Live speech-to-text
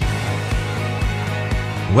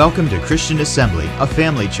Welcome to Christian Assembly, a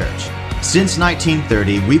family church. Since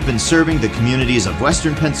 1930, we've been serving the communities of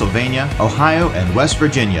Western Pennsylvania, Ohio, and West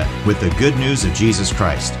Virginia with the good news of Jesus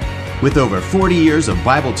Christ. With over 40 years of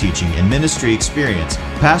Bible teaching and ministry experience,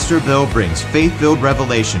 Pastor Bill brings faith-filled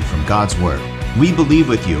revelation from God's Word. We believe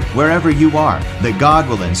with you, wherever you are, that God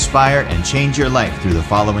will inspire and change your life through the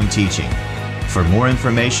following teaching. For more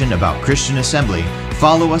information about Christian Assembly,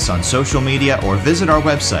 follow us on social media or visit our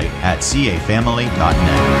website at cafamily.net.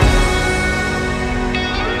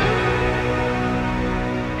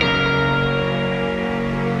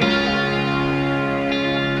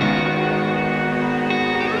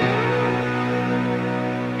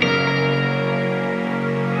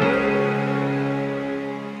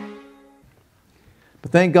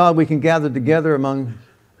 But thank God we can gather together among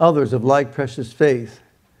others of like precious faith,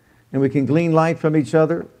 and we can glean light from each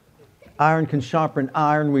other. Iron can sharpen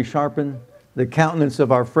iron. We sharpen the countenance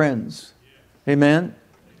of our friends. Amen?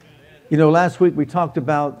 You know, last week we talked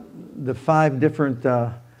about the 5 different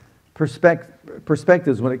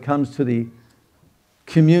perspectives when it comes to the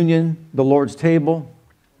communion, the Lord's table,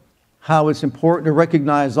 how it's important to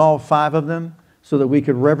recognize all 5 of them so that we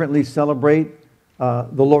could reverently celebrate the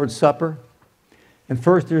Lord's Supper. And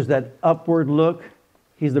first there's that upward look.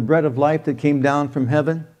 He's the bread of life that came down from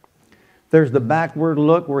heaven. There's the backward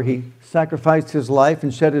look where He sacrificed His life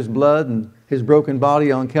and shed His blood and His broken body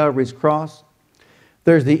on Calvary's cross.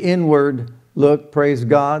 There's the inward look, praise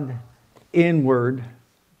God, inward.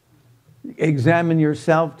 Examine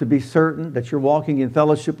yourself to be certain that you're walking in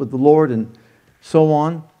fellowship with the Lord and so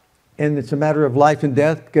on. And it's a matter of life and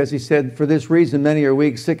death, because He said, for this reason many are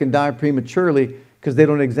weak, sick, and die prematurely, because they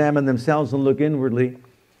don't examine themselves and look inwardly,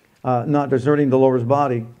 not discerning the Lord's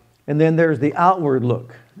body. And then there's the outward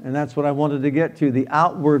look. And that's what I wanted to get to, the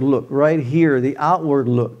outward look, right here, the outward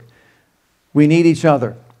look. We need each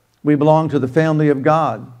other. We belong to the family of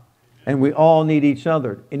God, and we all need each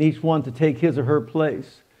other, and each one to take his or her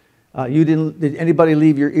place. Did anybody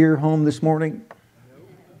leave your ear home this morning?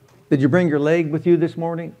 Did you bring your leg with you this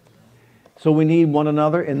morning? So we need one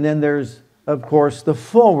another. And then there's, of course, the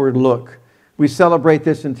forward look. We celebrate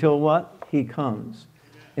this until what? He comes.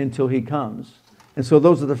 Until He comes. And so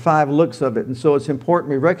those are the 5 looks of it. And so it's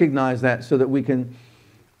important we recognize that so that we can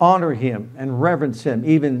honor Him and reverence Him,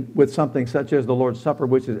 even with something such as the Lord's Supper,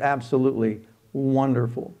 which is absolutely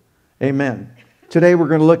wonderful. Amen. Today we're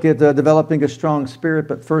going to look at developing a strong spirit,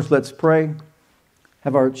 but first let's pray.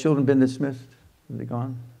 Have our children been dismissed? Have they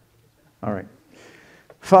gone? All right.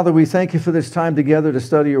 Father, we thank You for this time together to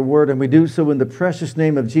study Your Word, and we do so in the precious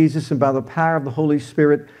name of Jesus and by the power of the Holy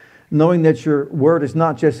Spirit, knowing that Your Word is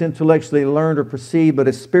not just intellectually learned or perceived, but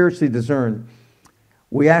is spiritually discerned.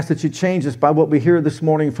 We ask that You change us by what we hear this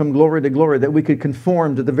morning from glory to glory, that we could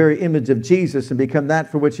conform to the very image of Jesus and become that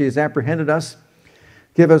for which He has apprehended us.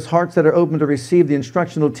 Give us hearts that are open to receive the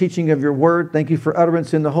instructional teaching of Your Word. Thank You for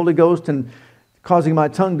utterance in the Holy Ghost and causing my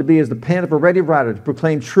tongue to be as the pen of a ready writer, to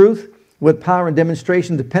proclaim truth with power and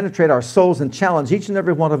demonstration, to penetrate our souls and challenge each and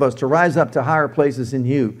every one of us to rise up to higher places in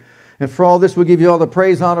You. And for all this, we'll give You all the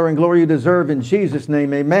praise, honor, and glory You deserve. In Jesus'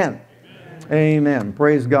 name, amen. Amen. Amen.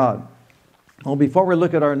 Praise God. Well, before we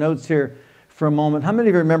look at our notes here for a moment, how many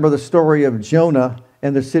of you remember the story of Jonah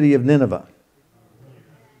and the city of Nineveh?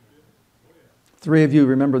 3 of you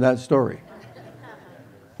remember that story.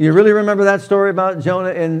 You really remember that story about Jonah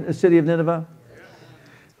and the city of Nineveh?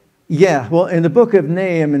 Yeah. Well, in the book of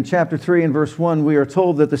Nahum, in chapter 3 and verse 1, we are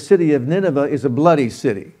told that the city of Nineveh is a bloody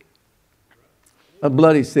city. A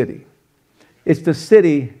bloody city. It's the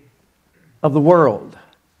city of the world.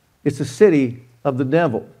 It's the city of the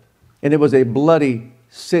devil. And it was a bloody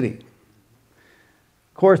city.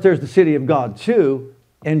 Of course, there's the city of God too.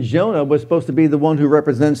 And Jonah was supposed to be the one who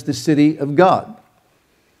represents the city of God.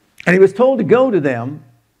 And he was told to go to them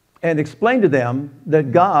and explain to them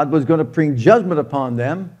that God was going to bring judgment upon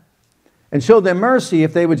them and show them mercy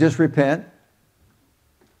if they would just repent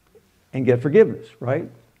and get forgiveness, right?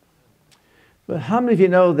 But how many of you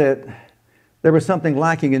know that there was something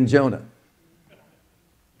lacking in Jonah?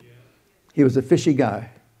 He was a fishy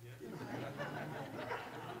guy.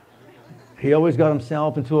 He always got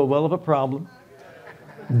himself into a well of a problem,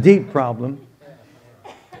 deep problem,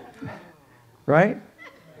 right?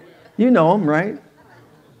 You know him, right?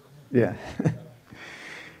 Yeah.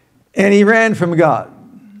 And he ran from God.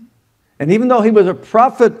 And even though he was a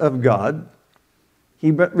prophet of God,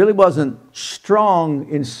 he really wasn't strong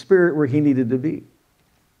in spirit where he needed to be.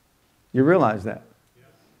 You realize that?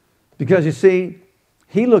 Because you see,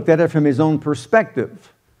 he looked at it from his own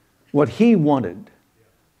perspective, what he wanted,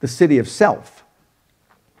 the city of self,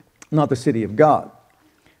 not the city of God.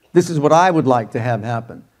 This is what I would like to have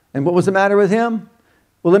happen. And what was the matter with him?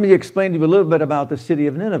 Well, let me explain to you a little bit about the city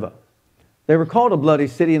of Nineveh. They were called a bloody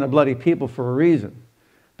city and a bloody people for a reason.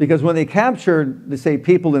 Because when they captured, they say,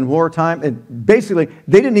 people in wartime, and basically,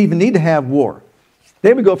 they didn't even need to have war.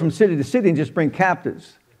 They would go from city to city and just bring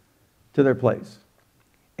captives to their place.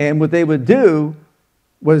 And what they would do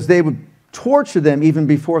was they would torture them even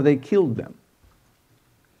before they killed them.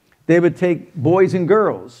 They would take boys and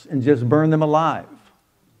girls and just burn them alive.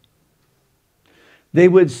 They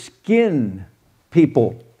would skin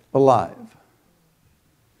people alive.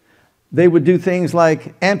 They would do things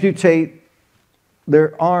like amputate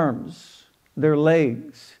their arms, their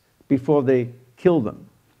legs, before they kill them.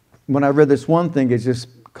 When I read this one thing, it just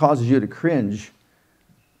causes you to cringe.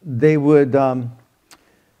 They would, the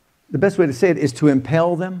best way to say it is to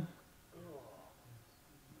impale them.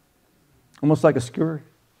 Almost like a skewer.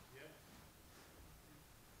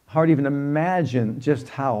 Hard to even imagine just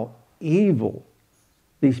how evil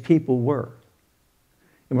these people were.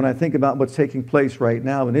 And when I think about what's taking place right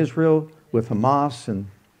now in Israel with Hamas and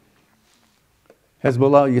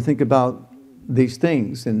Hezbollah, you think about these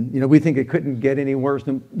things. And, we think it couldn't get any worse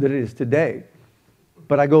than it is today.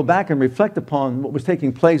 But I go back and reflect upon what was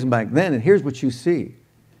taking place back then, and here's what you see.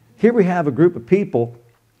 Here we have a group of people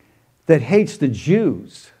that hates the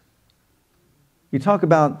Jews. You talk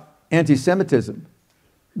about anti-Semitism.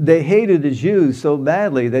 They hated the Jews so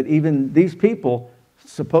badly that even these people,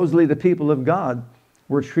 supposedly the people of God,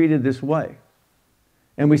 were treated this way.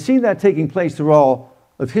 And we see that taking place through all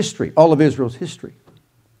of history, all of Israel's history.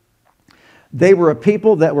 They were a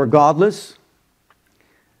people that were godless.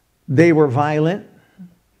 They were violent.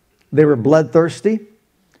 They were bloodthirsty.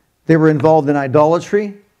 They were involved in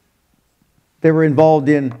idolatry. They were involved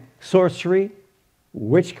in sorcery,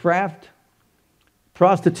 witchcraft,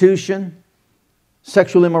 prostitution,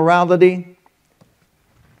 sexual immorality.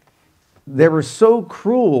 They were so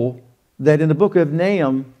cruel that in the book of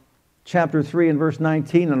Nahum, chapter 3 and verse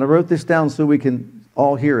 19, and I wrote this down so we can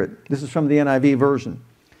all hear it. This is from the NIV version.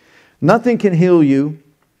 Nothing can heal you.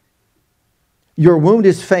 Your wound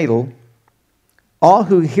is fatal. All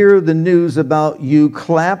who hear the news about you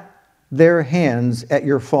clap their hands at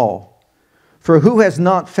your fall. For who has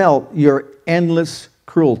not felt your endless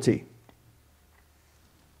cruelty?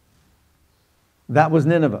 That was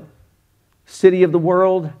Nineveh. City of the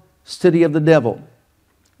world, city of the devil.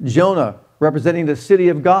 Jonah, representing the city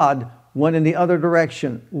of God, went in the other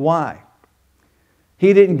direction. Why?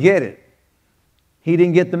 He didn't get it. He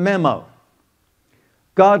didn't get the memo.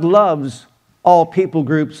 God loves all people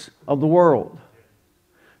groups of the world,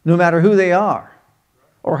 no matter who they are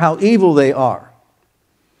or how evil they are.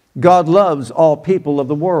 God loves all people of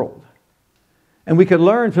the world. And we could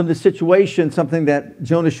learn from this situation something that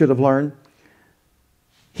Jonah should have learned.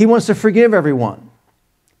 He wants to forgive everyone.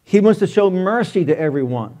 He wants to show mercy to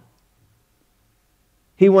everyone.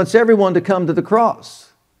 He wants everyone to come to the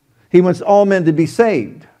cross. He wants all men to be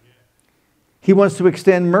saved. He wants to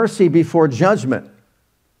extend mercy before judgment.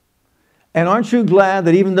 And aren't you glad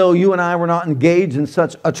that even though you and I were not engaged in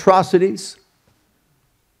such atrocities,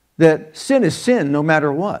 that sin is sin no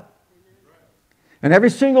matter what? And every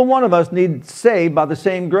single one of us needs saved by the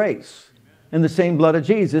same grace and the same blood of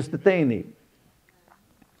Jesus that they need.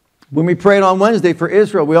 When we prayed on Wednesday for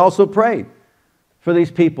Israel, we also prayed for these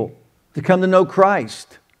people to come to know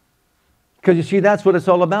Christ. Because you see, that's what it's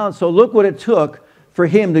all about. So look what it took for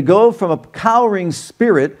him to go from a cowering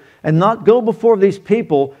spirit and not go before these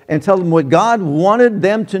people and tell them what God wanted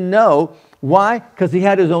them to know. Why? Because he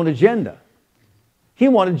had his own agenda. He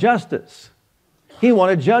wanted justice. He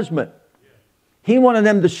wanted judgment. He wanted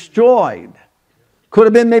them destroyed. Could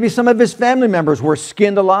have been maybe some of his family members were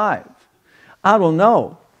skinned alive. I don't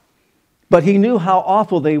know. But he knew how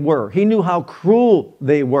awful they were. He knew how cruel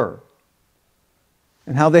they were.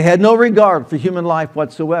 And how they had no regard for human life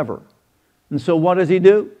whatsoever. And so what does he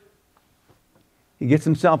do? He gets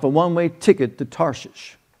himself a one-way ticket to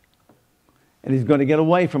Tarshish. And he's going to get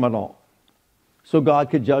away from it all. So God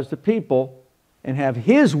could judge the people and have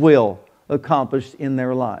his will accomplished in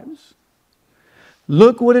their lives.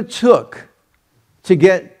 Look what it took to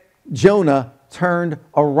get Jonah turned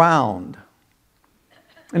around.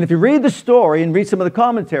 And if you read the story and read some of the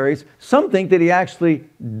commentaries, some think that he actually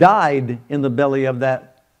died in the belly of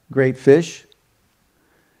that great fish.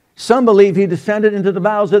 Some believe he descended into the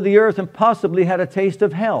bowels of the earth and possibly had a taste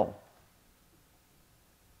of hell.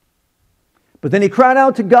 But then he cried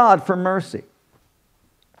out to God for mercy.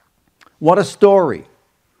 What a story.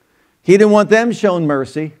 He didn't want them shown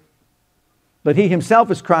mercy, but he himself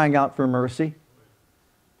was crying out for mercy.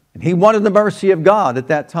 And he wanted the mercy of God at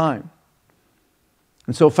that time.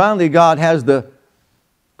 And so finally God has the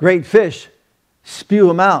great fish spew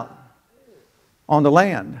him out. on the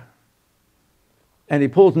land. And he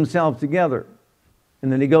pulls himself together.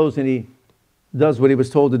 And then he goes and he does what he was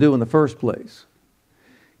told to do in the first place.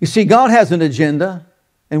 You see, God has an agenda,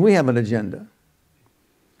 and we have an agenda.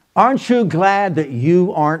 Aren't you glad that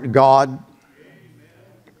you aren't God?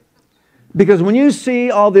 Because when you see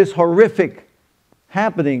all these horrific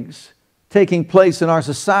happenings taking place in our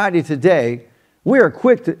society today, we are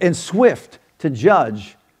quick and swift to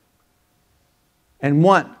judge and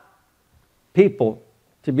want people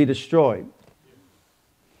to be destroyed.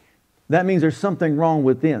 That means there's something wrong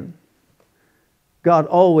within. God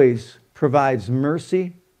always provides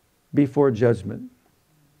mercy before judgment.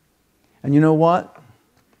 And you know what?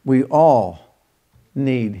 We all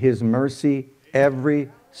need His mercy every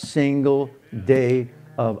single day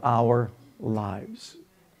of our lives.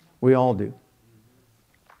 We all do.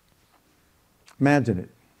 Imagine it.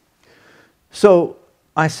 So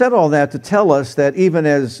I said all that to tell us that even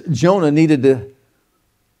as Jonah needed to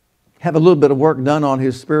have a little bit of work done on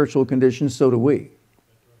his spiritual condition, so do we.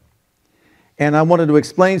 And I wanted to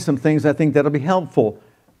explain some things I think that'll be helpful.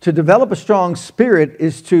 To develop a strong spirit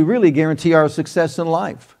is to really guarantee our success in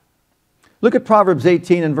life. Look at Proverbs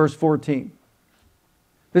 18 and verse 14.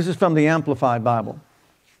 This is from the Amplified Bible.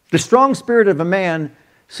 The strong spirit of a man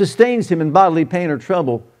sustains him in bodily pain or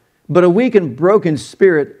trouble, but a weak and broken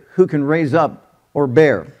spirit who can raise up or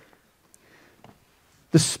bear.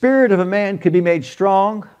 The spirit of a man could be made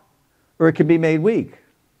strong, or it can be made weak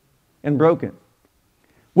and broken.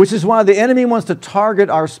 Which is why the enemy wants to target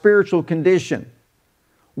our spiritual condition.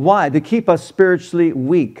 Why? To keep us spiritually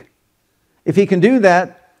weak. If he can do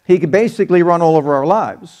that, he can basically run all over our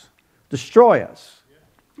lives, destroy us,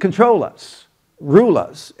 control us, rule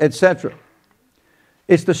us, etc.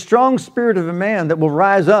 It's the strong spirit of a man that will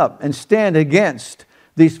rise up and stand against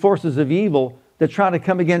these forces of evil that try to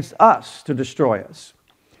come against us to destroy us.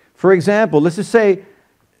 For example, let's just say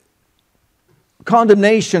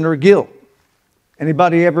condemnation or guilt.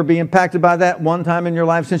 Anybody ever be impacted by that one time in your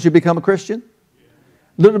life since you become a Christian?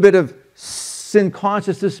 A little bit of sin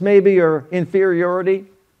consciousness maybe, or inferiority,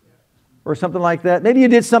 or something like that. Maybe you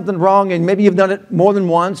did something wrong and maybe you've done it more than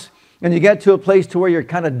once, and you get to a place to where you're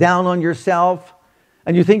kind of down on yourself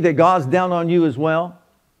and you think that God's down on you as well.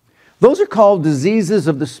 Those are called diseases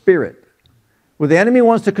of the spirit, where the enemy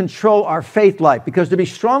wants to control our faith life, because to be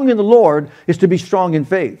strong in the Lord is to be strong in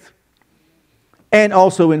faith and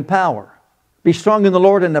also in power. Be strong in the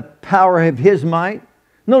Lord and the power of His might.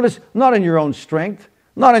 Notice, not in your own strength,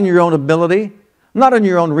 not in your own ability, not in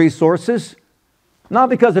your own resources, not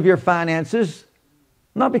because of your finances,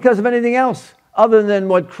 not because of anything else other than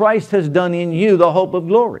what Christ has done in you, the hope of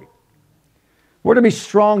glory. We're to be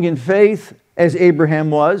strong in faith, as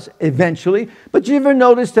Abraham was eventually. But you ever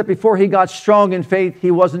notice that before he got strong in faith,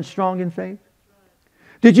 he wasn't strong in faith?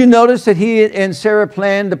 Did you notice that he and Sarah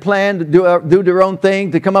planned to do their own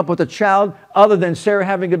thing, to come up with a child other than Sarah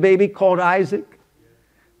having a baby called Isaac?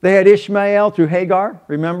 They had Ishmael through Hagar,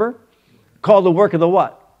 remember? Called the work of the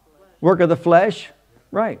what? Work of the flesh.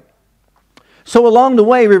 Right. So along the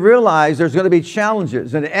way, we realize there's going to be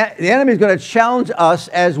challenges. And the enemy is going to challenge us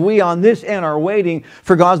as we on this end are waiting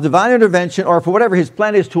for God's divine intervention, or for whatever His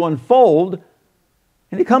plan is to unfold.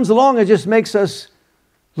 And He comes along and just makes us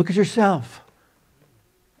look at yourself,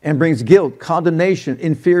 and brings guilt, condemnation,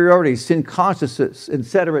 inferiority, sin consciousness,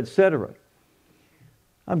 etc., etc.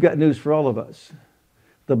 I've got news for all of us.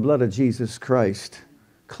 The blood of Jesus Christ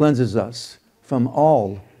cleanses us from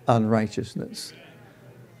all unrighteousness.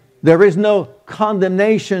 There is no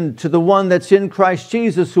condemnation to the one that's in Christ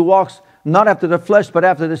Jesus, who walks not after the flesh but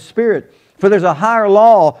after the Spirit. For there's a higher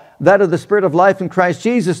law, that of the Spirit of life in Christ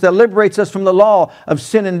Jesus, that liberates us from the law of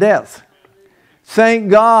sin and death. Thank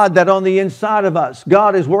God that on the inside of us,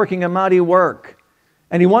 God is working a mighty work.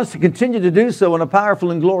 And He wants to continue to do so in a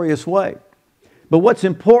powerful and glorious way. But what's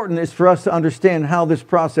important is for us to understand how this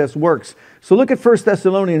process works. So look at 1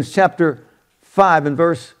 Thessalonians chapter 5 and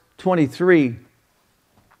verse 23.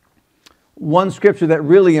 One scripture that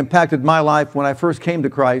really impacted my life when I first came to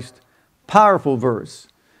Christ. Powerful verse.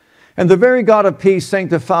 And the very God of peace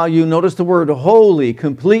sanctify you. Notice the word wholly,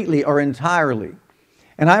 completely, or entirely.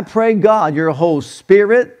 And I pray, God, your whole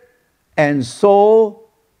spirit and soul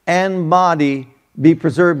and body be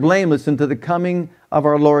preserved blameless unto the coming of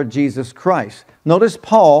our Lord Jesus Christ. Notice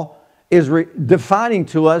Paul is defining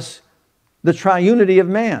to us the triunity of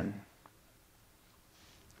man.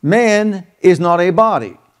 Man is not a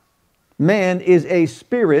body. Man is a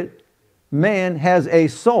spirit. Man has a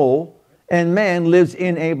soul. And man lives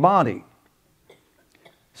in a body.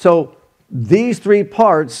 So these three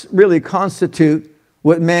parts really constitute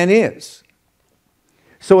what man is.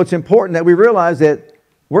 So it's important that we realize that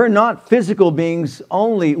We're not physical beings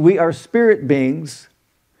only. We are spirit beings.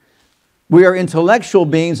 We are intellectual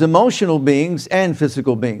beings, emotional beings, and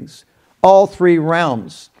physical beings. All three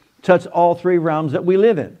realms touch all three realms that we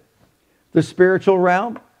live in. The spiritual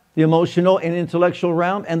realm, the emotional and intellectual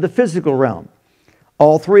realm, and the physical realm.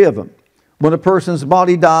 All three of them. When a person's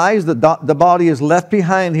body dies, the body is left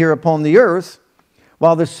behind here upon the earth,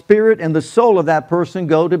 while the spirit and the soul of that person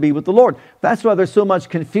go to be with the Lord. That's why there's so much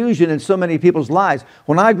confusion in so many people's lives.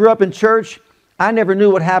 When I grew up in church, I never knew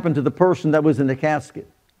what happened to the person that was in the casket.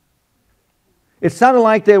 It sounded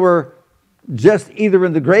like they were just either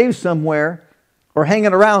in the grave somewhere or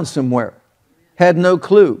hanging around somewhere. Had no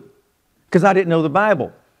clue, because I didn't know the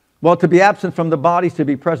Bible. Well, to be absent from the body is to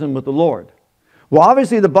be present with the Lord. Well,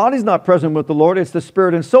 obviously the body's not present with the Lord. It's the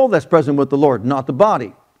spirit and soul that's present with the Lord, not the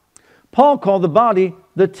body. Paul called the body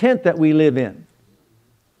the tent that we live in.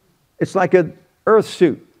 It's like an earth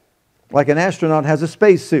suit, like an astronaut has a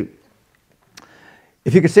space suit.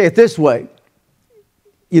 If you could say it this way,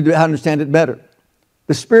 you'd understand it better.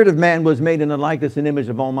 The spirit of man was made in the likeness and image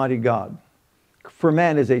of Almighty God. For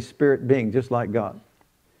man is a spirit being, just like God.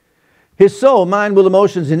 His soul, mind, will,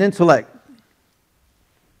 emotions, and intellect.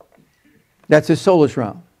 That's his soulish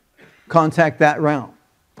realm. Contact that realm.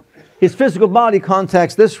 His physical body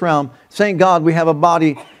contacts this realm. Thank God we have a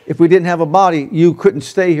body. If we didn't have a body, you couldn't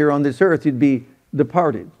stay here on this earth. You'd be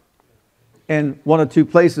departed. And one of two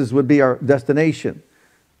places would be our destination.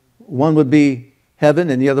 One would be heaven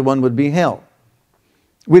and the other one would be hell.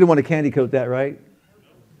 We don't want to candy coat that, right?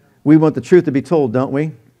 We want the truth to be told, don't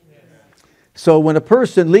we? So when a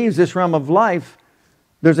person leaves this realm of life,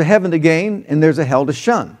 there's a heaven to gain and there's a hell to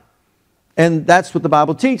shun. And that's what the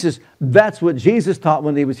Bible teaches. That's what Jesus taught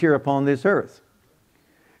when he was here upon this earth.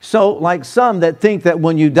 So like some that think that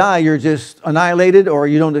when you die, you're just annihilated or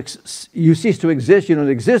you cease to exist, you don't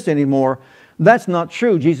exist anymore. That's not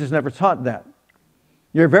true. Jesus never taught that.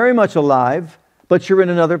 You're very much alive, but you're in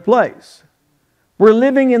another place. We're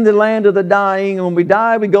living in the land of the dying, and when we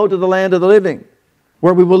die, we go to the land of the living,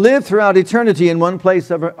 where we will live throughout eternity in one place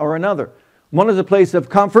or another. One is a place of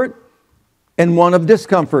comfort and one of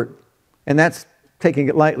discomfort. And that's taking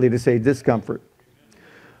it lightly to say discomfort.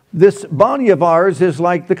 This body of ours is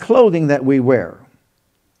like the clothing that we wear.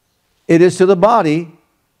 It is to the body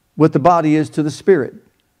what the body is to the spirit.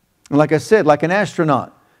 And like I said, like an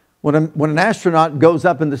astronaut. When an astronaut goes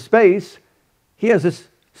up into space, he has this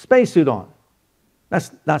spacesuit on.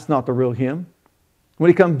 That's not the real him. When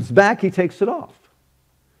he comes back, he takes it off.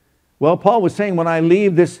 Well, Paul was saying, when I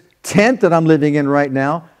leave this tent that I'm living in right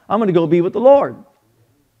now, I'm going to go be with the Lord.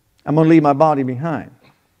 I'm going to leave my body behind.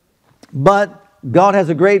 But God has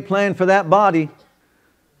a great plan for that body.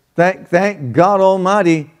 Thank God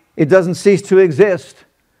Almighty, it doesn't cease to exist.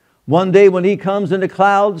 One day when He comes in the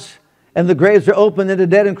clouds and the graves are opened and the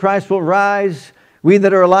dead in Christ will rise, we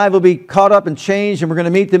that are alive will be caught up and changed, and we're going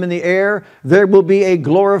to meet them in the air. There will be a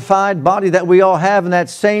glorified body that we all have, and that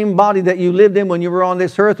same body that you lived in when you were on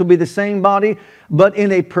this earth will be the same body, but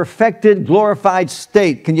in a perfected, glorified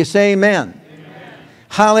state. Can you say amen? Amen.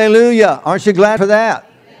 Hallelujah. Aren't you glad for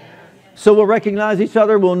that? Amen. So we'll recognize each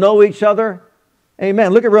other. We'll know each other.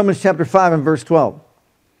 Amen. Look at Romans chapter 5 and verse 12.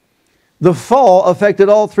 The fall affected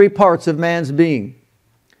all three parts of man's being.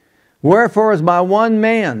 Wherefore, as by one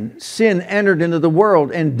man sin entered into the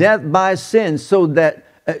world, and death by sin, so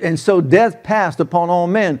death passed upon all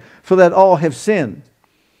men, for that all have sinned.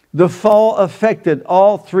 The fall affected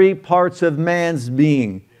all three parts of man's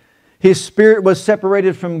being. His spirit was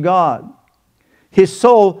separated from God. His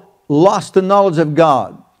soul lost the knowledge of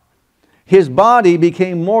God. His body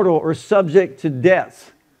became mortal or subject to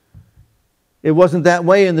death. It wasn't that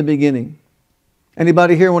way in the beginning.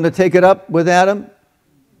 Anybody here want to take it up with Adam?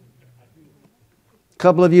 A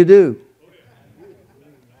couple of you do.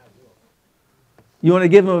 You want to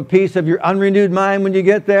give him a piece of your unrenewed mind when you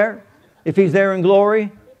get there? If he's there in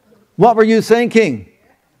glory? What were you thinking?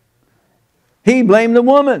 He blamed the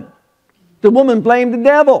woman. The woman blamed the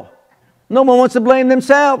devil. No one wants to blame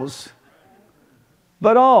themselves.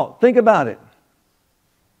 But all, think about it.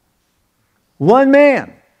 One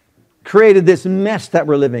man created this mess that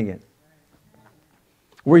we're living in.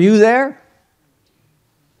 Were you there?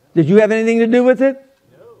 Did you have anything to do with it?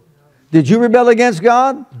 Did you rebel against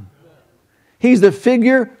God? He's the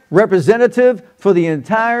figure representative for the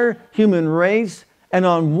entire human race. And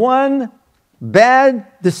on one bad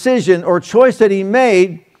decision or choice that He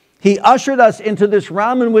made, He ushered us into this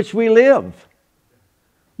realm in which we live,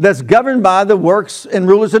 that's governed by the works and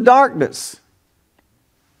rulers of darkness.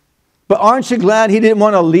 But aren't you glad He didn't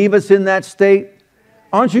want to leave us in that state?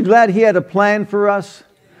 Aren't you glad He had a plan for us?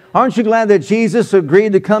 Aren't you glad that Jesus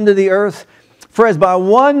agreed to come to the earth For as by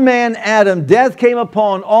one man, Adam, death came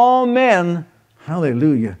upon all men.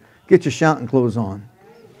 Hallelujah. Get your shouting clothes on.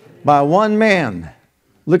 By one man.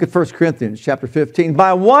 Look at 1 Corinthians chapter 15.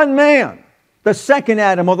 By one man, the second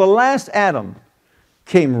Adam, or the last Adam,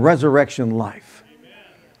 came resurrection life.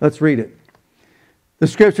 Let's read it. The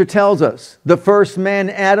Scripture tells us the first man,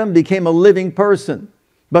 Adam, became a living person.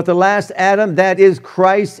 But the last Adam, that is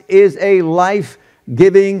Christ, is a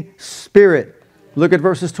life-giving spirit. Look at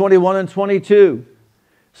verses 21 and 22.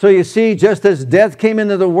 So you see, just as death came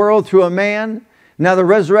into the world through a man, now the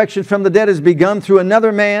resurrection from the dead has begun through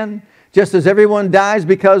another man. Just as everyone dies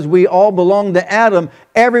because we all belong to Adam,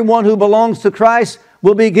 everyone who belongs to Christ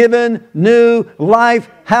will be given new life.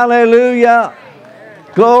 Hallelujah.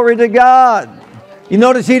 Glory to God. You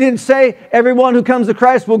notice he didn't say everyone who comes to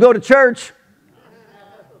Christ will go to church.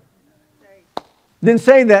 Didn't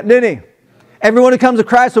say that, did he? Everyone who comes to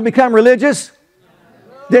Christ will become religious.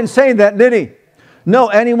 Didn't say that, did he? No,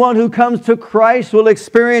 anyone who comes to Christ will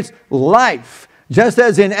experience life. Just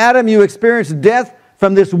as in Adam you experienced death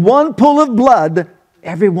from this one pool of blood,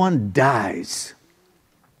 everyone dies.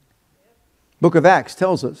 Book of Acts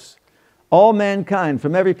tells us all mankind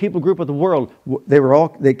from every people group of the world,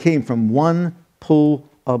 they came from one pool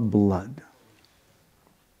of blood.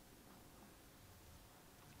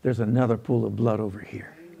 There's another pool of blood over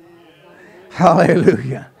here.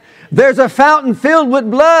 Hallelujah. There's a fountain filled with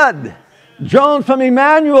blood drawn from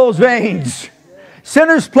Emmanuel's veins.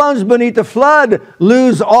 Sinners plunged beneath the flood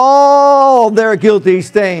lose all their guilty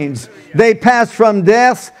stains. They pass from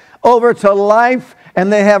death over to life,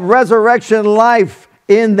 and they have resurrection life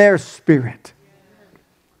in their spirit.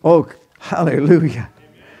 Oh, hallelujah.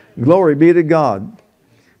 Glory be to God.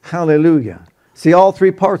 Hallelujah. See, all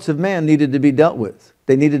three parts of man needed to be dealt with.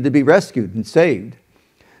 They needed to be rescued and saved.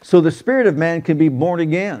 So the spirit of man can be born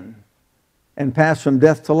again and pass from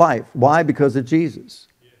death to life. Why? Because of Jesus.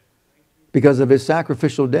 Because of His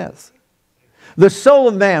sacrificial death. The soul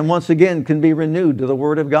of man, once again, can be renewed to the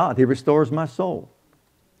Word of God. He restores my soul.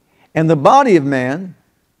 And the body of man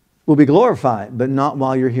will be glorified, but not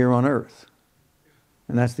while you're here on earth.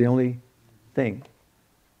 And that's the only thing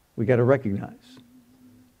we got to recognize.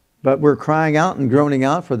 But we're crying out and groaning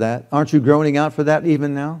out for that. Aren't you groaning out for that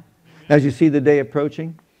even now? As you see the day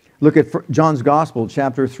approaching? Look at John's Gospel,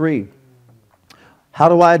 chapter 3. How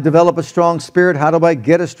do I develop a strong spirit? How do I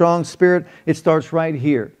get a strong spirit? It starts right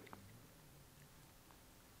here.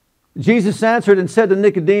 Jesus answered and said to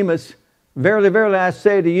Nicodemus, Verily, verily, I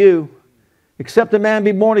say to you, except a man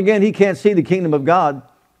be born again, he can't see the kingdom of God.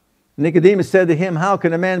 Nicodemus said to him, How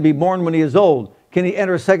can a man be born when he is old? Can he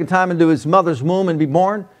enter a second time into his mother's womb and be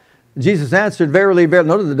born? Jesus answered, Verily, verily.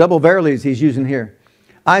 Notice the double verilies he's using here.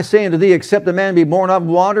 I say unto thee, except a man be born of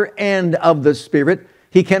water and of the Spirit,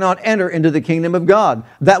 he cannot enter into the kingdom of God.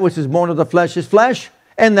 That which is born of the flesh is flesh,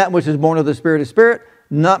 and that which is born of the Spirit is spirit.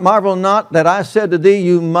 Marvel not that I said to thee,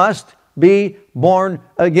 you must be born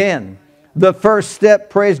again. The first step,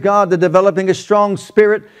 praise God, to developing a strong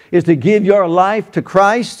spirit is to give your life to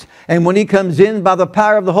Christ. And when He comes in by the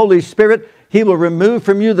power of the Holy Spirit, He will remove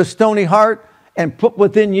from you the stony heart and put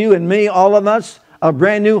within you and me, all of us, a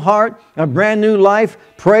brand new heart, a brand new life.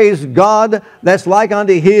 Praise God, that's like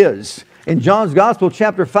unto His. In John's Gospel,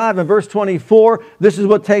 chapter 5 and verse 24, this is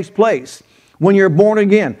what takes place when you're born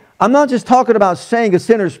again. I'm not just talking about saying a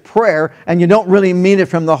sinner's prayer and you don't really mean it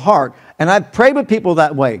from the heart. And I've prayed with people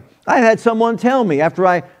that way. I had someone tell me after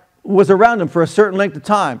I was around him for a certain length of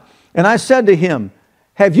time. And I said to him,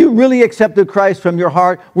 have you really accepted Christ from your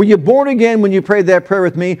heart? Were you born again when you prayed that prayer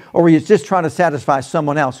with me? Or were you just trying to satisfy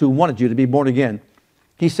someone else who wanted you to be born again?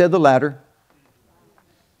 He said the latter.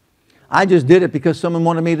 I just did it because someone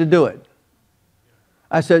wanted me to do it.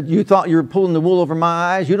 I said, you thought you were pulling the wool over my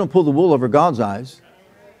eyes? You don't pull the wool over God's eyes.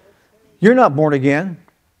 You're not born again.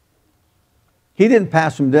 He didn't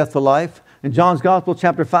pass from death to life. In John's Gospel,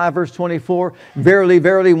 chapter 5, verse 24, Verily,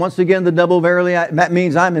 verily, once again the double verily, that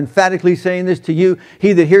means I'm emphatically saying this to you.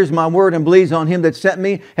 He that hears my word and believes on Him that sent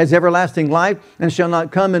me has everlasting life and shall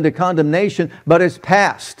not come into condemnation, but is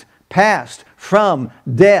passed from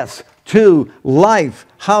death to life.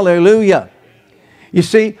 Hallelujah. You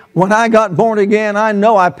see, when I got born again, I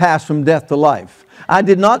know I passed from death to life. I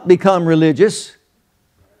did not become religious.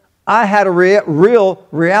 I had a real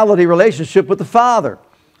reality relationship with the Father.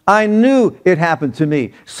 I knew it happened to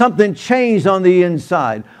me. Something changed on the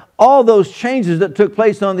inside. All those changes that took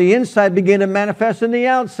place on the inside began to manifest on the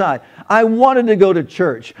outside. I wanted to go to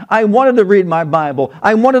church. I wanted to read my Bible.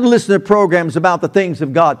 I wanted to listen to programs about the things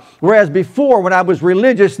of God. Whereas before, when I was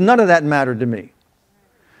religious, none of that mattered to me.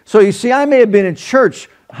 So you see, I may have been in church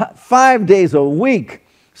 5 days a week,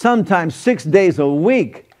 sometimes 6 days a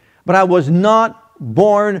week. but I was not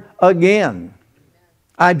born again.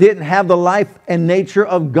 I didn't have the life and nature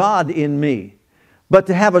of God in me. But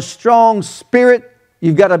to have a strong spirit,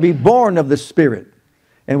 you've got to be born of the Spirit.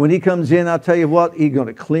 And when He comes in, I'll tell you what, He's going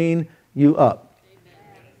to clean you up.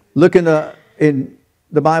 Look in the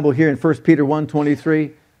Bible here in 1 Peter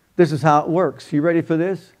 1:23. This is how it works. You ready for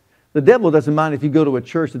this? The devil doesn't mind if you go to a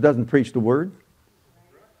church that doesn't preach the Word.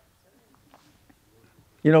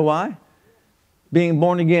 You know why? Being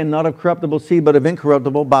born again, not of corruptible seed, but of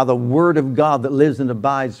incorruptible, by the Word of God that lives and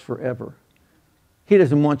abides forever. He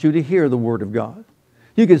doesn't want you to hear the Word of God.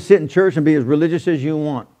 You can sit in church and be as religious as you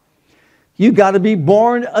want. You've got to be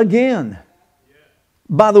born again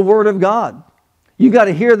by the Word of God. You've got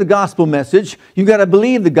to hear the gospel message. You've got to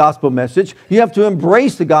believe the gospel message. You have to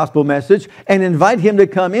embrace the gospel message and invite Him to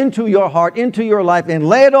come into your heart, into your life, and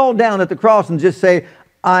lay it all down at the cross and just say,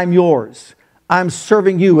 I'm yours. I'm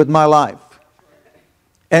serving you with my life.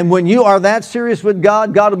 And when you are that serious with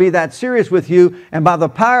God, God will be that serious with you. And by the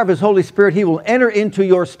power of His Holy Spirit, He will enter into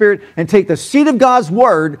your spirit and take the seed of God's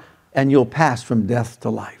Word, and you'll pass from death to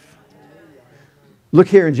life. Look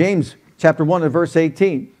here in James chapter 1 and verse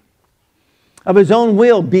 18. Of His own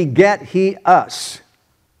will begat He us.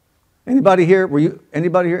 Anybody here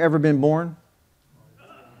ever been born?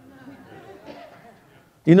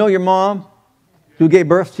 You know your mom who gave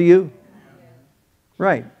birth to you?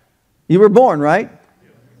 Right. You were born, right?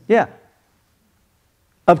 Yeah.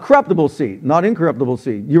 Of corruptible seed, not incorruptible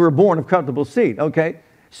seed. You were born of corruptible seed, okay?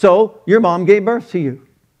 So, your mom gave birth to you.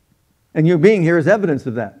 And your being here is evidence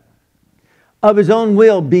of that. Of His own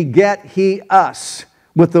will begat He us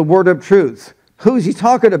with the word of truth. Who's He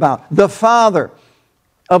talking about? The Father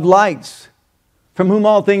of lights, from whom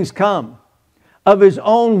all things come. Of His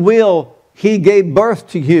own will He gave birth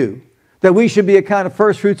to you, that we should be a kind of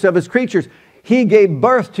first fruits of His creatures. He gave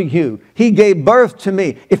birth to you. He gave birth to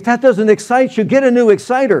me. If that doesn't excite you, get a new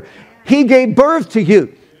exciter. He gave birth to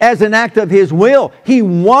you as an act of His will. He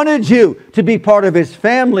wanted you to be part of His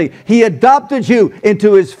family. He adopted you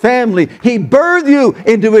into His family. He birthed you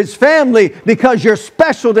into His family because you're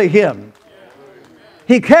special to Him.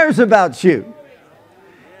 He cares about you.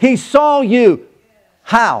 He saw you,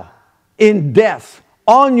 how? In death,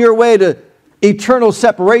 on your way to eternal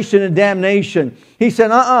separation and damnation. He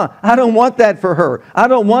said, I don't want that for her. I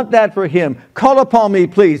don't want that for him. Call upon me,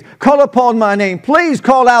 please. Call upon my name. Please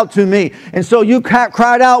call out to me. And so you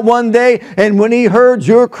cried out one day, and when He heard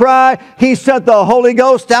your cry, He sent the Holy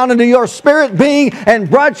Ghost down into your spirit being and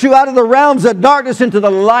brought you out of the realms of darkness into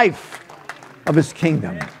the life of His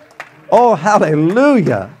kingdom. Oh,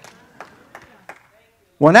 hallelujah.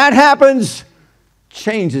 When that happens,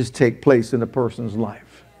 changes take place in a person's life.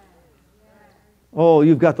 Oh,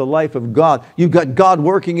 you've got the life of God. You've got God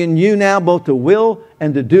working in you now, both to will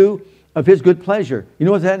and to do of His good pleasure. You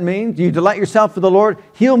know what that means? You delight yourself for the Lord,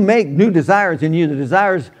 He'll make new desires in you. The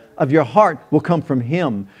desires of your heart will come from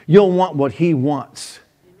Him. You'll want what He wants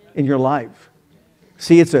in your life.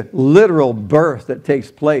 See, it's a literal birth that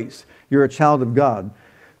takes place. You're a child of God.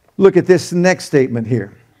 Look at this next statement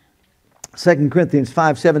here. 2 Corinthians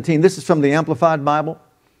 5:17. This is from the Amplified Bible.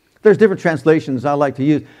 There's different translations I like to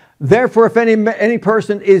use. Therefore, if any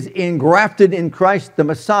person is engrafted in Christ the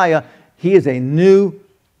Messiah, he is a new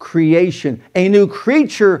creation, a new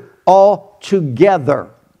creature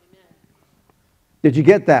altogether. Did you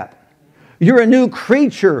get that? You're a new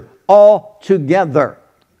creature altogether.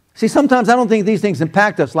 See, sometimes I don't think these things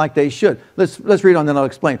impact us like they should. Let's read on, then I'll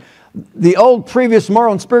explain. The old previous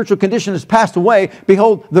moral and spiritual condition has passed away.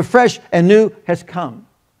 Behold, the fresh and new has come.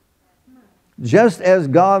 Just as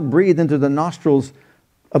God breathed into the nostrils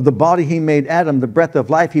of the body He made Adam the breath of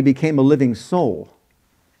life, he became a living soul.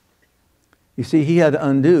 You see, He had to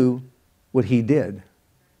undo what He did.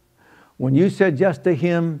 When you said yes to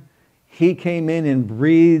Him, He came in and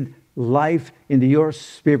breathed life into your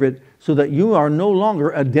spirit so that you are no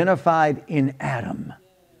longer identified in Adam.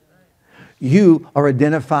 You are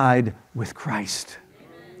identified with Christ.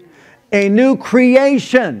 A new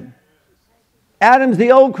creation. Adam's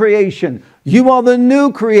the old creation. You are the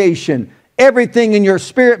new creation. Everything in your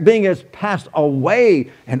spirit being has passed away,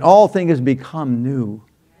 and all things has become new.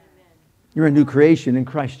 You're a new creation in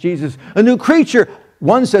Christ Jesus. A new creature.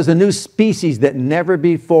 One says a new species that never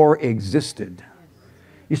before existed.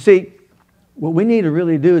 You see, what we need to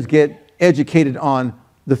really do is get educated on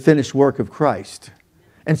the finished work of Christ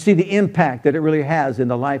and see the impact that it really has in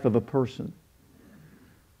the life of a person.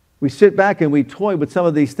 We sit back and we toy with some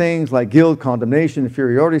of these things like guilt, condemnation,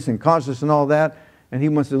 inferiority, sin consciousness, and all that. And He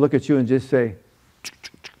wants to look at you and just say,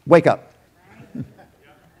 wake up.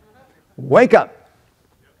 Wake up.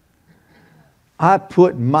 I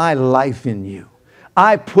put my life in you.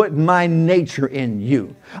 I put my nature in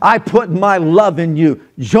you. I put my love in you.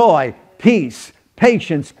 Joy, peace,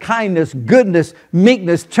 patience, kindness, goodness,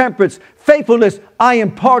 meekness, temperance, faithfulness, I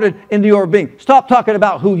imparted into your being. Stop talking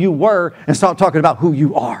about who you were and start talking about who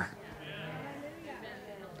you are.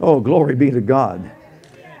 Oh, glory be to God.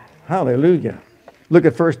 Hallelujah. Look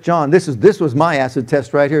at 1 John. This was my acid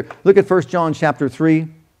test right here. Look at 1 John chapter 3.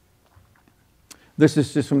 This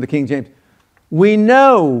is just from the King James. We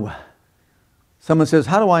know. Someone says,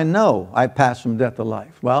 how do I know I passed from death to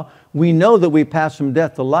life? Well, we know that we pass from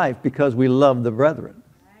death to life because we love the brethren.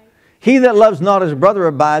 He that loves not his brother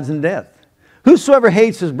abides in death. Whosoever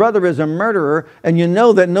hates his brother is a murderer, and you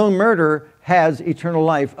know that no murderer has eternal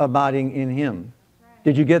life abiding in him.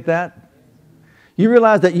 Did you get that? You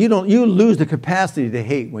realize that you lose the capacity to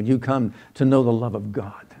hate when you come to know the love of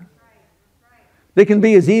God. They can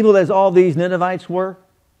be as evil as all these Ninevites were.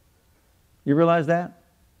 You realize that?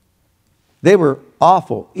 They were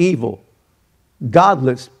awful, evil,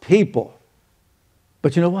 godless people.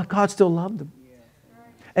 But you know what? God still loved them.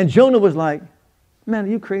 And Jonah was like, man, are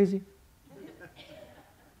you crazy?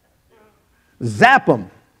 Zap them.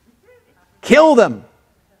 Kill them.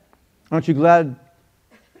 Aren't you glad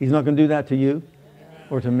He's not going to do that to you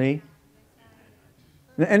or to me?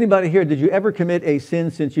 Now, anybody here, did you ever commit a sin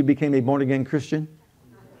since you became a born-again Christian?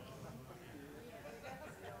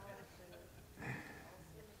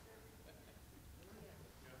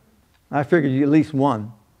 I figured you at least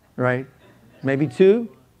one, right? Maybe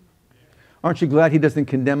two. Aren't you glad He doesn't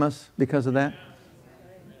condemn us because of that?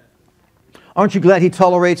 Aren't you glad He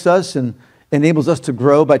tolerates us and enables us to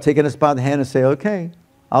grow by taking us by the hand and say, okay,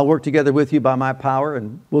 I'll work together with you by my power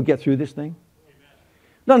and we'll get through this thing?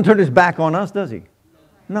 Doesn't turn His back on us, does He?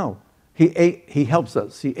 No. He helps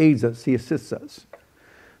us. He aids us. He assists us.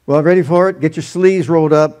 Well, ready for it? Get your sleeves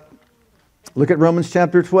rolled up. Look at Romans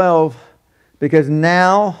chapter 12. Because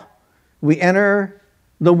now we enter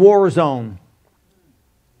the war zone.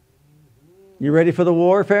 You ready for the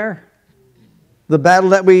warfare? The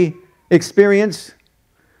battle that we experience?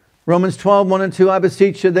 Romans 12, 1 and 2, I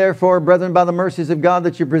beseech you therefore, brethren, by the mercies of God,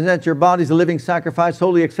 that you present your bodies a living sacrifice,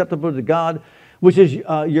 wholly acceptable to God, which is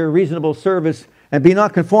your reasonable service. And be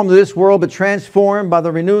not conformed to this world, but transformed by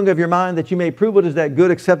the renewing of your mind, that you may prove what is that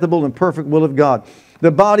good, acceptable, and perfect will of God.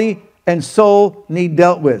 The body and soul need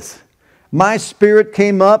dealt with. My spirit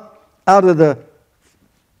came up out of the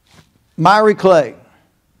miry clay.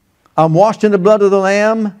 I'm washed in the blood of the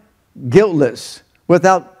Lamb, guiltless,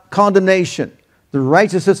 without condemnation, the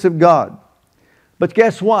righteousness of God. But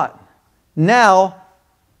guess what? Now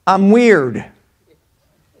I'm weird.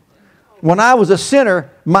 When I was a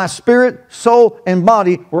sinner, my spirit, soul, and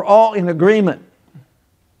body were all in agreement.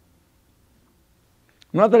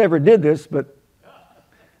 Not that I ever did this, but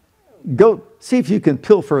go see if you can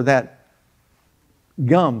pilfer that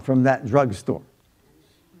gum from that drugstore.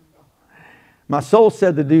 My soul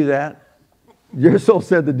said to do that. Your soul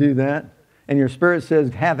said to do that. And your spirit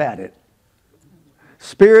says, have at it.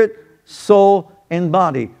 Spirit, soul, and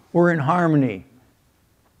body were in harmony.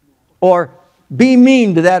 Or be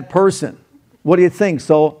mean to that person. What do you think,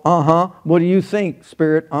 soul? Uh-huh. What do you think,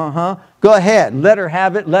 spirit? Uh-huh. Go ahead. Let her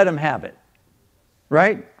have it. Let him have it.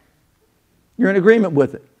 Right? You're in agreement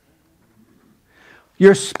with it.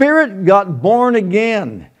 Your spirit got born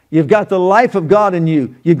again. You've got the life of God in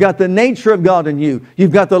you. You've got the nature of God in you.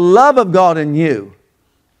 You've got the love of God in you.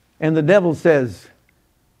 And the devil says,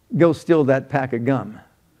 go steal that pack of gum.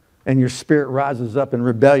 And your spirit rises up in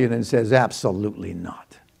rebellion and says, absolutely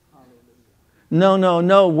not.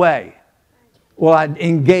 No way will I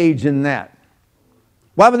engage in that.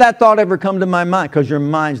 Why would that thought ever come to my mind? Because your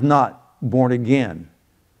mind's not born again.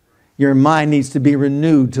 Your mind needs to be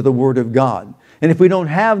renewed to the Word of God. And if we don't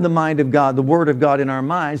have the mind of God, the Word of God in our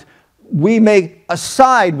minds, we may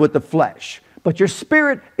side with the flesh. But your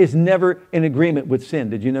spirit is never in agreement with sin.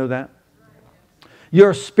 Did you know that?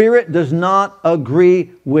 Your spirit does not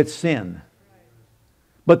agree with sin.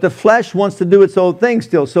 But the flesh wants to do its own thing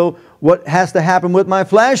still. So what has to happen with my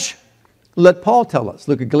flesh? Let Paul tell us.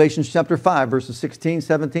 Look at Galatians chapter 5, verses 16,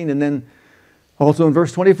 17, and then also in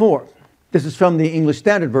verse 24. This is from the English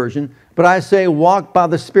Standard Version. But I say, walk by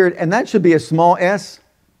the Spirit. And that should be a small s,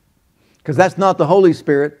 because that's not the Holy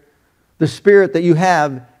Spirit. The Spirit that you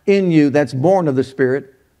have in you that's born of the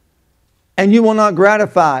Spirit. And you will not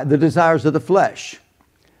gratify the desires of the flesh.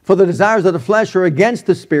 For the desires of the flesh are against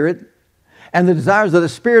the Spirit, and the desires of the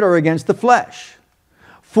Spirit are against the flesh.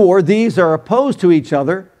 For these are opposed to each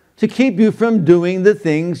other to keep you from doing the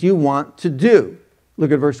things you want to do.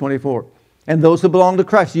 Look at verse 24. And those who belong to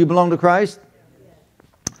Christ. Do you belong to Christ?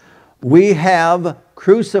 We have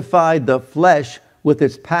crucified the flesh with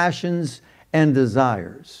its passions and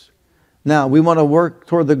desires. Now, we want to work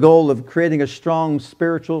toward the goal of creating a strong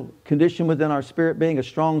spiritual condition within our spirit, being a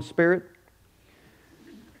strong spirit.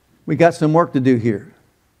 We got some work to do here.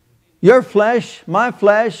 Your flesh, my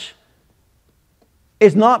flesh,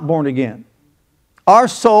 is not born again. Our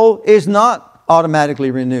soul is not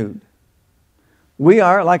automatically renewed. We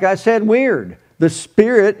are, like I said, weird. The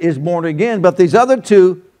spirit is born again, but these other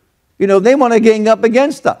two, they want to gang up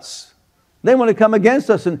against us. They want to come against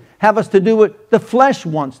us and have us to do what the flesh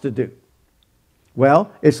wants to do.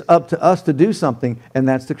 Well, it's up to us to do something, and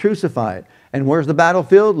that's to crucify it. And where's the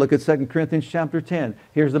battlefield? Look at 2 Corinthians chapter 10.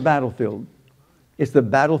 Here's the battlefield. It's the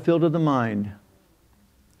battlefield of the mind.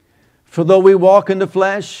 For though we walk in the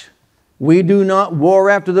flesh, we do not war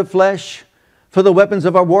after the flesh. For the weapons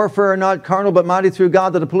of our warfare are not carnal, but mighty through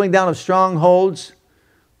God to the pulling down of strongholds.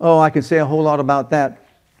 Oh, I could say a whole lot about that.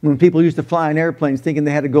 When people used to fly in airplanes thinking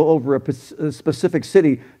they had to go over a specific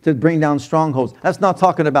city to bring down strongholds. That's not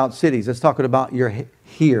talking about cities. That's talking about your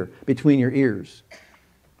here, between your ears.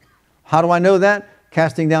 How do I know that?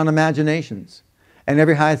 Casting down imaginations. And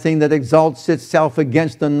every high thing that exalts itself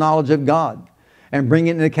against the knowledge of God. And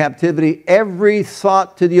bringing into captivity every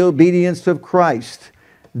thought to the obedience of Christ.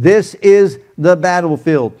 This is the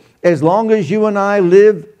battlefield. As long as you and I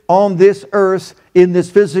live on this earth, in this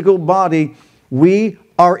physical body, we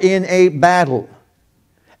are in a battle.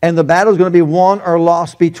 And the battle is going to be won or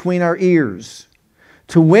lost between our ears.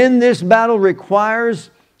 To win this battle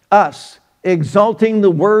requires us exalting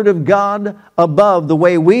the Word of God above the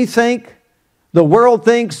way we think, the world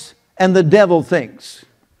thinks, and the devil thinks.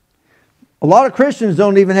 A lot of Christians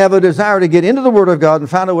don't even have a desire to get into the Word of God and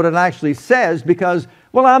find out what it actually says because,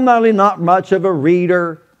 well, I'm not much of a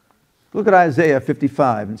reader. Look at Isaiah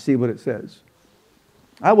 55 and see what it says.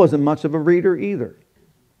 I wasn't much of a reader either.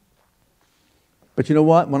 But you know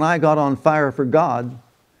what? When I got on fire for God,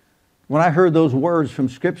 when I heard those words from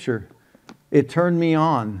Scripture, it turned me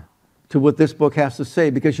on to what this book has to say.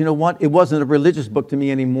 Because you know what? It wasn't a religious book to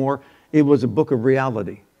me anymore. It was a book of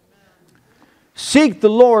reality. Seek the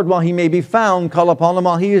Lord while He may be found. Call upon Him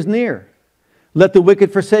while He is near. Let the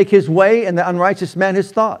wicked forsake his way and the unrighteous man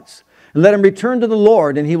his thoughts. And let him return to the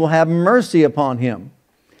Lord, and He will have mercy upon him.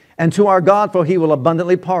 And to our God, for He will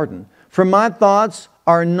abundantly pardon. For my thoughts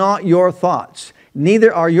are not your thoughts,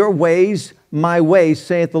 neither are your ways my ways,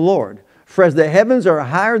 saith the Lord. For as the heavens are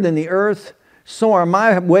higher than the earth, so are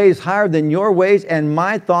my ways higher than your ways, and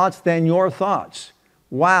my thoughts than your thoughts.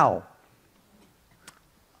 Wow.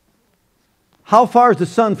 How far is the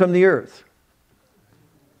sun from the earth?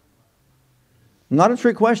 Not a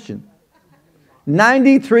trick question.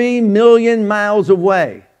 93 million miles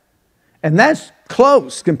away. And that's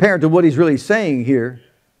close compared to what he's really saying here.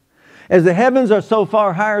 As the heavens are so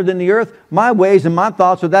far higher than the earth, my ways and my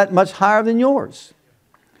thoughts are that much higher than yours.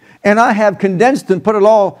 And I have condensed and put a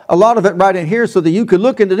lot of it right in here so that you could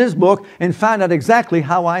look into this book and find out exactly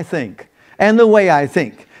how I think and the way I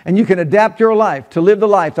think. And you can adapt your life to live the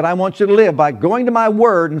life that I want you to live by going to my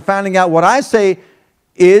Word and finding out what I say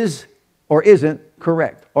is or isn't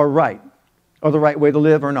correct or right or the right way to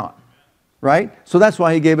live or not. Right? So that's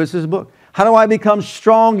why He gave us this book. How do I become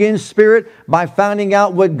strong in spirit? By finding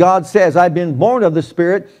out what God says. I've been born of the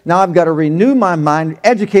Spirit. Now I've got to renew my mind,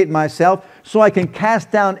 educate myself, so I can cast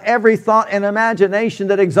down every thought and imagination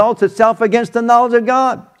that exalts itself against the knowledge of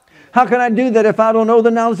God. How can I do that if I don't know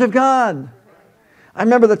the knowledge of God? I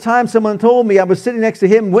remember the time someone told me, I was sitting next to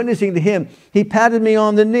him, witnessing to him. He patted me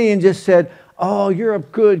on the knee and just said, "Oh, you're a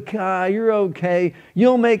good guy. You're okay.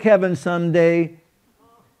 You'll make heaven someday."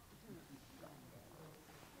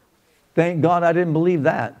 Thank God I didn't believe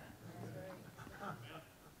that.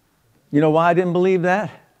 You know why I didn't believe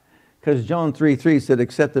that? Because John 3:3 said,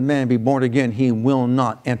 "Except a man be born again, he will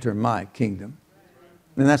not enter my kingdom."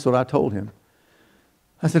 And that's what I told him.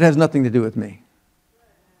 I said, it has nothing to do with me.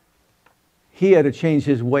 He had to change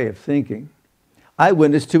his way of thinking. I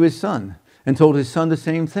witnessed to his son and told his son the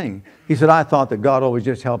same thing. He said, "I thought that God always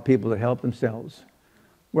just helped people that help themselves."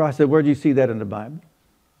 Well, I said, "Where do you see that in the Bible?"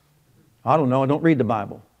 "I don't know. I don't read the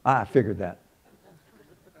Bible." I figured that.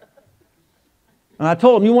 And I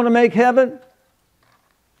told him, you want to make heaven?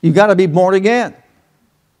 You got to be born again.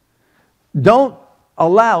 Don't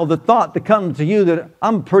allow the thought to come to you that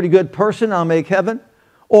I'm a pretty good person, I'll make heaven.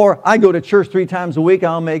 Or I go to church 3 times a week,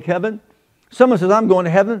 I'll make heaven. Someone says, I'm going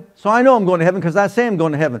to heaven, so I know I'm going to heaven because I say I'm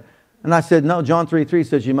going to heaven. And I said, no, John 3:3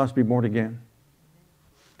 says you must be born again.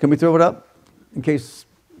 Can we throw it up in case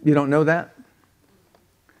you don't know that?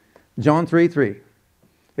 John 3:3.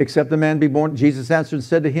 Except the man be born. Jesus answered and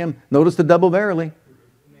said to him, notice the double verily.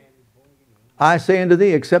 I say unto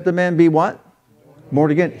thee, except the man be what?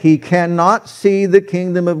 Born again. He cannot see the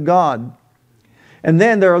kingdom of God. And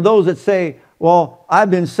then there are those that say, well,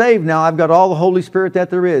 I've been saved now. I've got all the Holy Spirit that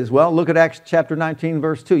there is. Well, look at Acts chapter 19,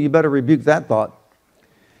 verse 2. You better rebuke that thought.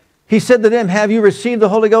 He said to them, have you received the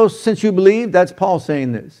Holy Ghost since you believed? That's Paul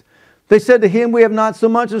saying this. They said to him, we have not so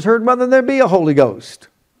much as heard whether there be a Holy Ghost.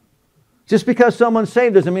 Just because someone's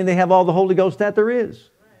saved doesn't mean they have all the Holy Ghost that there is.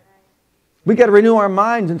 We've got to renew our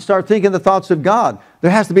minds and start thinking the thoughts of God.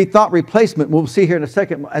 There has to be thought replacement. We'll see here in a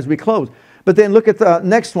second as we close. But then look at the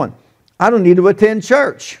next one. I don't need to attend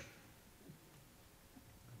church.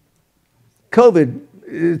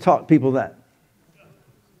 COVID taught people that.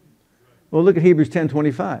 Well, look at Hebrews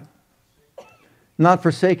 10:25. Not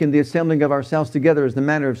forsaking the assembling of ourselves together as the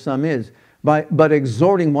manner of some is, but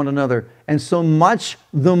exhorting one another, and so much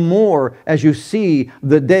the more as you see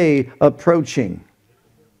the day approaching.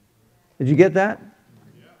 Did you get that?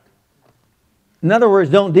 In other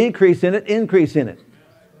words, don't decrease in it, increase in it.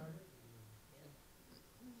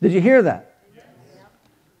 Did you hear that?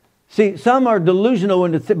 See, some are delusional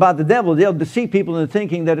by the devil. They'll deceive people into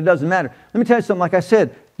thinking that it doesn't matter. Let me tell you something. Like I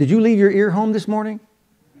said, did you leave your ear home this morning?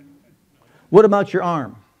 What about your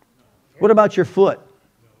arm? What about your foot?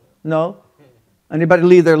 No? Anybody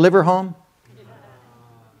leave their liver home?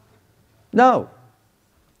 No.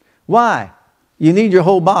 Why? You need your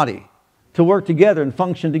whole body to work together and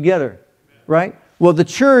function together. Right? Well, the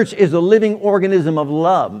church is a living organism of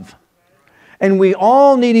love. And we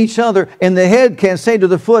all need each other. And the head can say to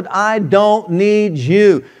the foot, I don't need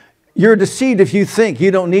you. You're deceived if you think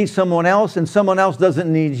you don't need someone else and someone else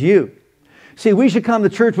doesn't need you. See, we should come to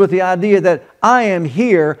church with the idea that I am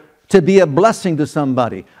here to be a blessing to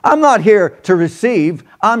somebody. I'm not here to receive.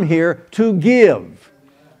 I'm here to give.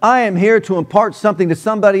 I am here to impart something to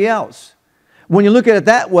somebody else. When you look at it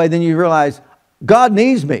that way, then you realize God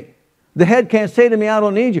needs me. The head can't say to me, I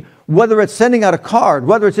don't need you. Whether it's sending out a card,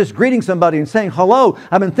 whether it's just greeting somebody and saying, hello,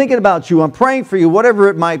 I've been thinking about you, I'm praying for you, whatever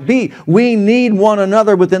it might be. We need one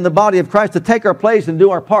another within the body of Christ to take our place and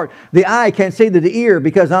do our part. The eye can't say to the ear,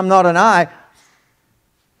 because I'm not an eye,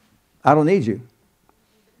 I don't need you.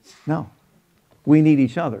 No. We need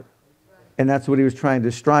each other. And that's what he was trying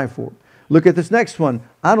to strive for. Look at this next one.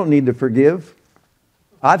 I don't need to forgive.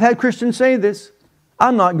 I've had Christians say this.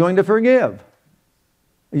 I'm not going to forgive.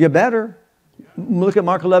 You better. Look at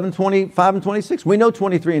Mark 11, 25 and 26. We know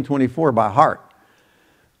 23 and 24 by heart.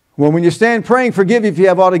 Well, when you stand praying, forgive if you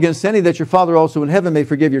have aught against any, that your Father also in heaven may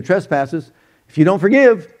forgive your trespasses. If you don't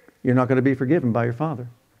forgive, you're not going to be forgiven by your Father.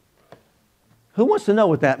 Who wants to know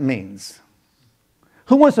what that means?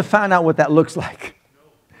 Who wants to find out what that looks like?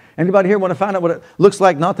 Anybody here want to find out what it looks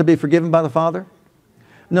like not to be forgiven by the Father?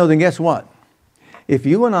 No, then guess what? If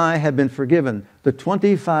you and I have been forgiven the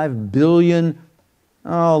 25 billion,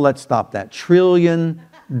 let's stop that, trillion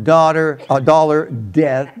dollar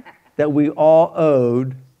debt that we all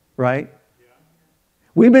owed, right?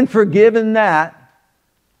 We've been forgiven that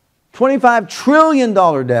 $25 trillion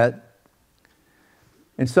debt,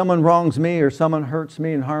 and someone wrongs me or someone hurts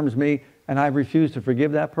me and harms me, and I refuse to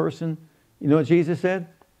forgive that person. You know what Jesus said?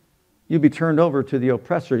 You'll be turned over to the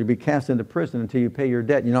oppressor. You'll be cast into prison until you pay your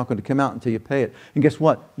debt. You're not going to come out until you pay it. And guess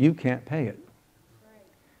what? You can't pay it.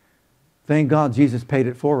 Thank God Jesus paid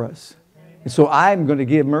it for us. And so I'm going to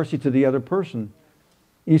give mercy to the other person.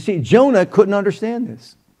 You see, Jonah couldn't understand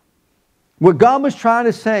this. What God was trying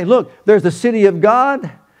to say, look, there's the city of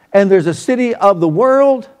God, and there's a city of the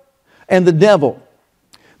world, and the devil.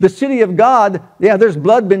 The city of God, yeah, there's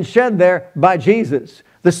blood been shed there by Jesus.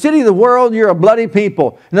 The city of the world, you're a bloody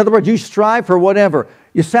people. In other words, you strive for whatever.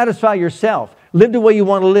 You satisfy yourself. Live the way you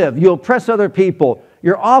want to live. You oppress other people.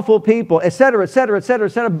 You're awful people, etc., etc., etc.,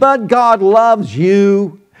 etc. But God loves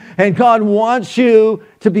you, and God wants you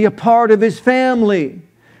to be a part of His family.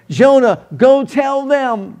 Jonah, go tell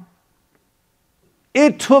them.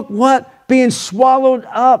 It took what? Being swallowed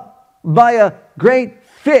up by a great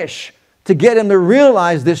fish to get him to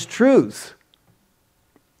realize this truth.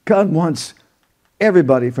 God wants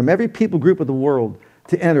everybody from every people group of the world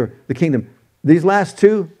to enter the kingdom. These last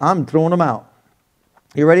two, I'm throwing them out.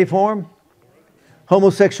 You ready for them?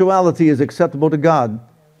 Homosexuality is acceptable to God,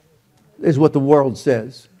 is what the world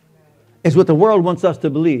says. Is what the world wants us to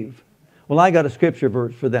believe. Well, I got a scripture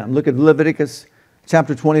verse for them. Look at Leviticus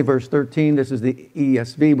chapter 20, verse 13. This is the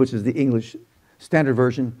ESV, which is the English Standard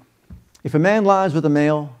Version. If a man lies with a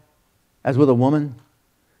male as with a woman,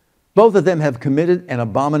 both of them have committed an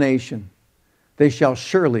abomination. They shall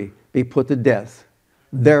surely be put to death.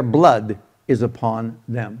 Their blood is upon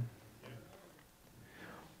them.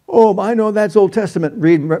 Oh, I know that's Old Testament.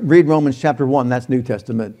 Read Romans chapter 1. That's New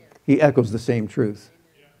Testament. He echoes the same truth.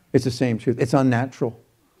 It's the same truth. It's unnatural.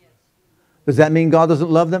 Does that mean God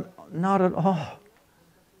doesn't love them? Not at all.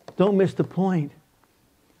 Don't miss the point.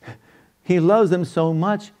 He loves them so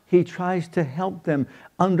much, He tries to help them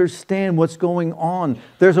understand what's going on.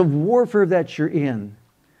 There's a warfare that you're in.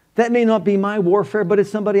 That may not be my warfare, but it's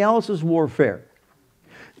somebody else's warfare.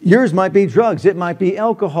 Yours might be drugs. It might be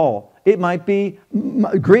alcohol. It might be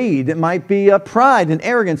greed. It might be pride and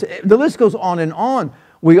arrogance. The list goes on and on.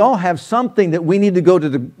 We all have something that we need to go to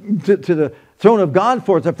the throne of God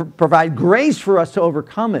for, to provide grace for us to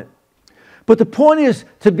overcome it. But the point is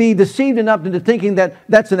to be deceived enough into thinking that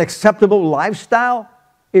that's an acceptable lifestyle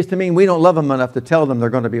is to mean we don't love them enough to tell them they're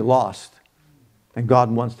going to be lost. And God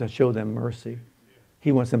wants to show them mercy.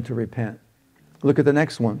 He wants them to repent. Look at the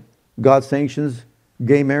next one. God sanctions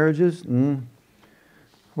gay marriages.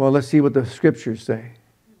 Well, let's see what the Scriptures say.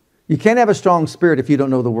 You can't have a strong spirit if you don't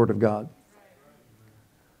know the Word of God.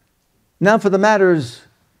 Now for the matters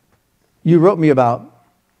you wrote me about.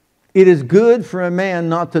 It is good for a man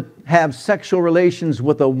not to have sexual relations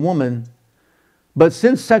with a woman, but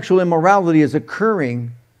since sexual immorality is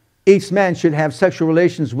occurring, each man should have sexual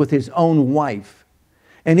relations with his own wife,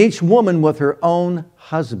 and each woman with her own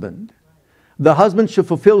husband. The husband should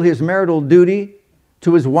fulfill his marital duty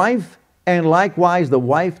to his wife, and likewise the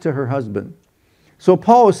wife to her husband. So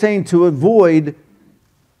Paul is saying to avoid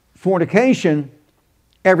fornication,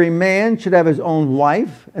 every man should have his own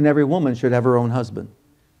wife, and every woman should have her own husband.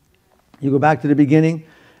 You go back to the beginning,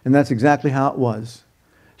 and that's exactly how it was.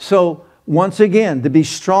 So, once again, to be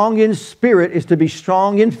strong in spirit is to be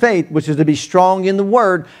strong in faith, which is to be strong in the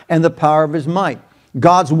Word and the power of His might.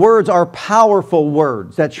 God's words are powerful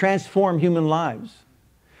words that transform human lives.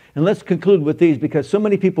 And let's conclude with these, because so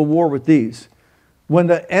many people war with these. When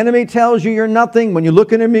the enemy tells you you're nothing, when you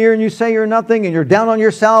look in a mirror and you say you're nothing, and you're down on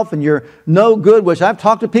yourself and you're no good, which I've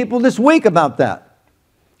talked to people this week about that.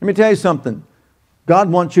 Let me tell you something.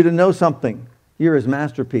 God wants you to know something. You're His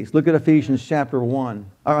masterpiece. Look at Ephesians chapter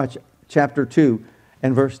 2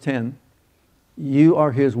 and verse 10. You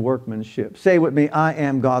are His workmanship. Say with me, I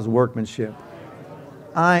am God's workmanship.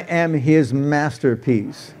 I am His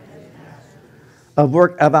masterpiece. Of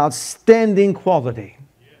work of outstanding quality,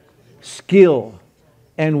 skill,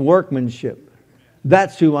 and workmanship.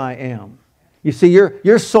 That's who I am. You see,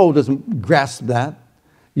 your soul doesn't grasp that.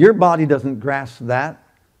 Your body doesn't grasp that.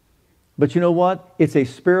 But you know what? It's a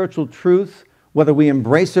spiritual truth, whether we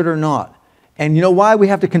embrace it or not. And you know why we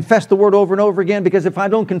have to confess the Word over and over again? Because if I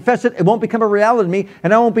don't confess it, it won't become a reality to me,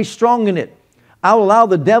 and I won't be strong in it. I'll allow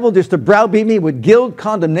the devil just to browbeat me with guilt,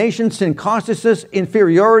 condemnation, sin consciousness,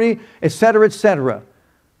 inferiority, etc., etc.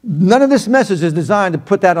 None of this message is designed to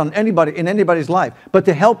put that on anybody in anybody's life, but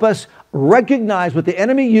to help us recognize what the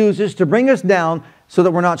enemy uses to bring us down so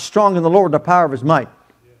that we're not strong in the Lord, the power of His might.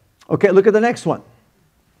 Okay, look at the next one.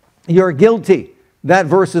 You're guilty. That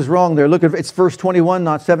verse is wrong there. Look at it's verse 21,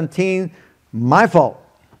 not 17. My fault.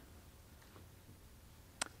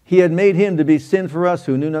 He had made Him to be sin for us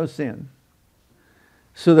who knew no sin,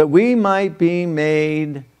 so that we might be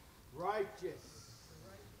made righteous.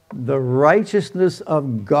 The righteousness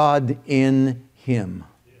of God in Him.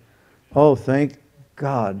 Oh, thank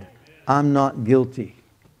God. I'm not guilty.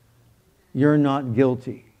 You're not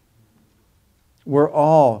guilty. We're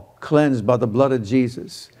all cleansed by the blood of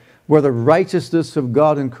Jesus. We're the righteousness of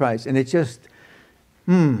God in Christ. And it just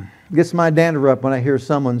gets my dander up when I hear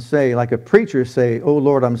someone say, like a preacher say, oh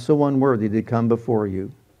Lord, I'm so unworthy to come before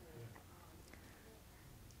you.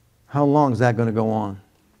 How long is that going to go on?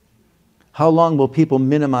 How long will people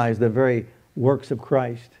minimize the very works of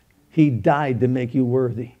Christ? He died to make you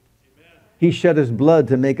worthy. He shed His blood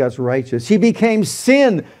to make us righteous. He became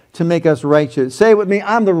sin to make us righteous. Say it with me,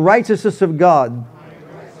 I'm the righteousness of God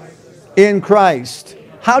in Christ.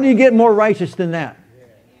 How do you get more righteous than that?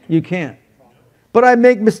 You can't. But I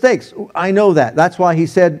make mistakes. I know that. That's why He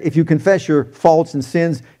said, if you confess your faults and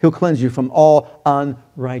sins, He'll cleanse you from all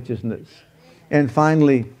unrighteousness. And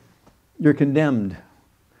finally, you're condemned.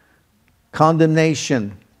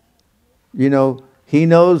 Condemnation. You know, He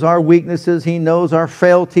knows our weaknesses. He knows our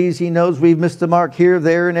frailties. He knows we've missed the mark here,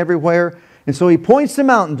 there, and everywhere. And so He points the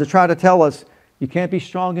mountain to try to tell us, you can't be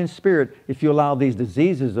strong in spirit if you allow these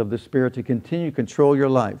diseases of the spirit to continue to control your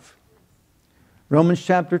life. Romans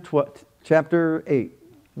chapter 8,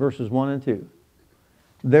 verses 1 and 2.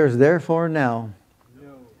 There's therefore now.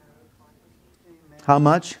 How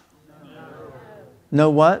much? No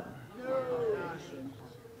what?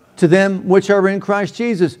 To them which are in Christ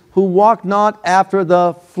Jesus, who walk not after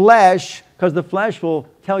the flesh, because the flesh will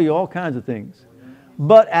tell you all kinds of things,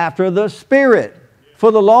 but after the Spirit.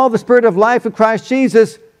 For the law of the Spirit of life in Christ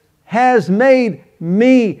Jesus has made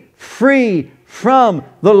me free from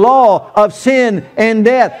the law of sin and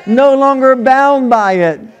death. No longer bound by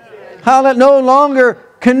it. No longer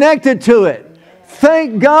connected to it.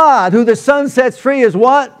 Thank God, who the Son sets free is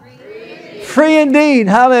what? Free indeed.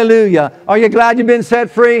 Hallelujah. Are you glad you've been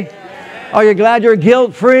set free? Are you glad you're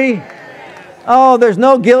guilt-free? Oh, there's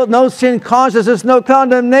no guilt, no sin consciousness, no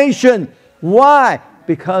condemnation. Why?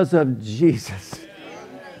 Because of Jesus.